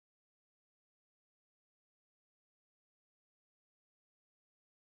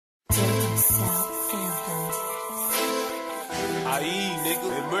naive, nigga.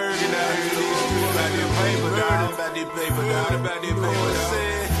 They murdering out here, nigga. About this paper, dog. About this paper, dog. About this paper, dog.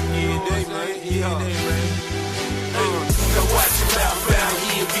 Yeah, they, man. Yeah, they, man. Now watch him out round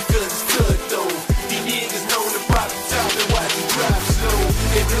here because it's cut though. These niggas know the pop the top and watch him drive slow.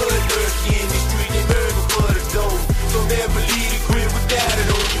 They blood dirty in the street, they murder for the dough. So never leave the crib without it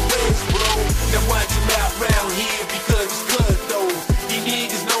on your waist, bro. Now watch him out round here because it's cut though. These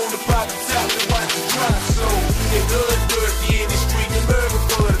niggas know the pop the top and watch him drive slow. They blood dirty in the street, they murder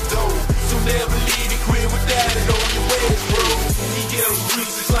for the dough. So never leave the crib without it on your waist, bro. He get them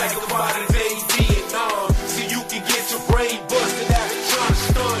streets just like a modern day Vietnam. So you can get your brain busted out and trying to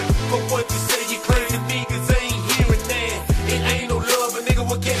stun. But what you say you claim the niggas ain't hearing that. It ain't no love, a nigga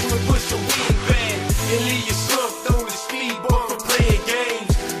will catch you and push your wig back. And leave you slumped on the speed bump for playing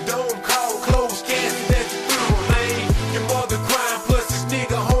games. Don't call closed casket, that's your funeral name. Your mother crying plus this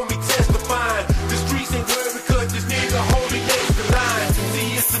nigga homie testifying. The streets ain't worried cause this nigga homie next the line.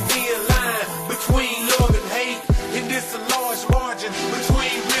 See it's a thin line between love and hate. And it's a large margin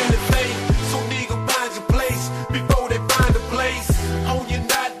between real and fake. So nigga find your place before they find a place. On your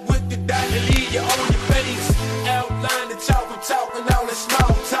knot with the dot and leave you on your face. Outline the talk, I'm talking all that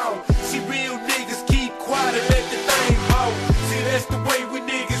small talk. See real niggas keep quiet and let the thing out. See that's the way we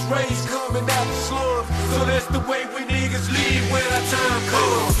niggas raised coming out the slums. So that's the way we niggas leave when our time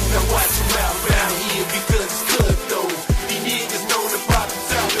comes. Now watch them out round here because it's cut though. These niggas know the pop the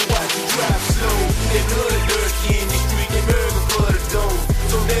top and watch you drive slow. They blood dirty in the street, they murder for the dough.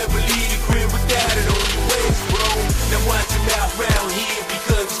 So never leave the crib without it on your waist, bro. Now watch them out round here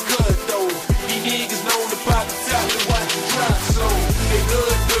because it's cut though. These niggas know the pop the top and watch you drive slow. They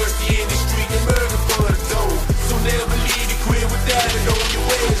blood dirty in the street, they murder for the dough. So never leave the crib without it on your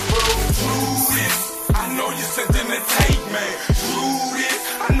waist, bro. True this, I know you sending the tape, man. True this,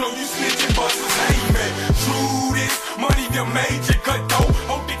 I know you snitching busters hate, man. True this, money done made you cut dope.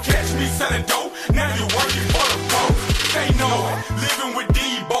 Hope they catch me selling dope. Now you working for the folks. They know it, living with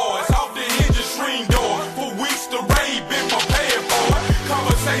D-boys off the hinges screen door. For weeks the raid been prepared for it.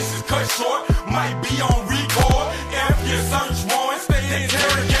 Conversations cut short, might be on record. If you search warrants, they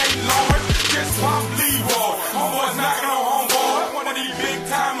interrogate Lawrence. Just pop Leroy, homeboys knocking on homeboy. One of these big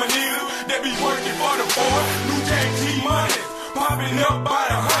time niggas that be working for the board. New JT money, popping up by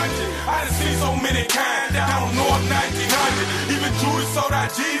the 100. I done seen so many kinds down north 1900. Even Judas sold out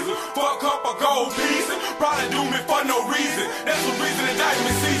Jesus for a couple gold pieces. Probably do me for no reason. That's the reason the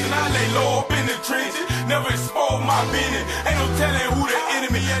diamond season. I lay low up in the trenches, never expose my business. Ain't no telling who the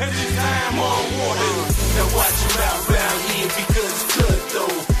enemy. It's just time or war. Now watch them out round here because it's cut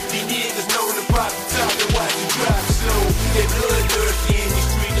though. These niggas know the pop the top and watch you drive slow. They blood dirty in the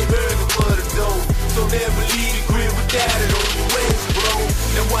street, they murder for the dough. So never leave the crib without it on your waist, bro.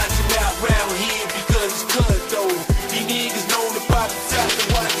 Now watch them out round here because it's cut though. These niggas know the pop the top and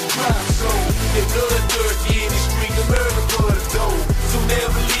watch you drive slow. They blood dirty in the street, they murder for the dough. So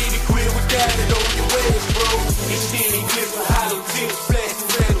never leave the crib without it on your waist, bro. It's shit ain't different, hollow tips, flashing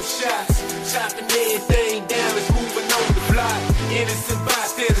random shots. Chopping everything down, it's moving on the block. Innocent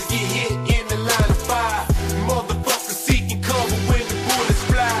bystanders get hit in the line of fire. Motherfuckers seeking cover when the bullets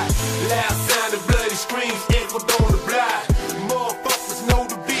fly. Loud sound and bloody screams echoed on the block. Motherfuckers know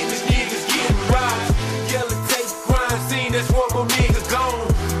the business, niggas getting robbed. Yellow tape crime scene, that's one more nigga gone.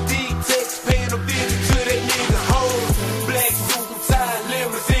 D-Tex paying a visit to that nigga home. Black suit and tie,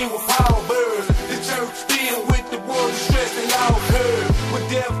 limousine with power birds. The church filled with the ones stressed they all heard. When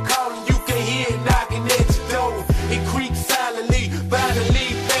death calling, you can hear it knocking at your door. It creaks silently, violently,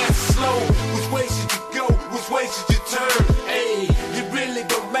 fast and slow. Which way should you go? Which way should you turn? Ayy, it really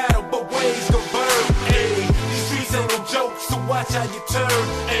don't matter, but ways gon' burn. Ayy, these streets ain't no joke, so watch how you turn.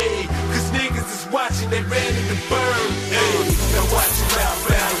 Ayy, cause niggas is watching, they ready to burn. Ayy.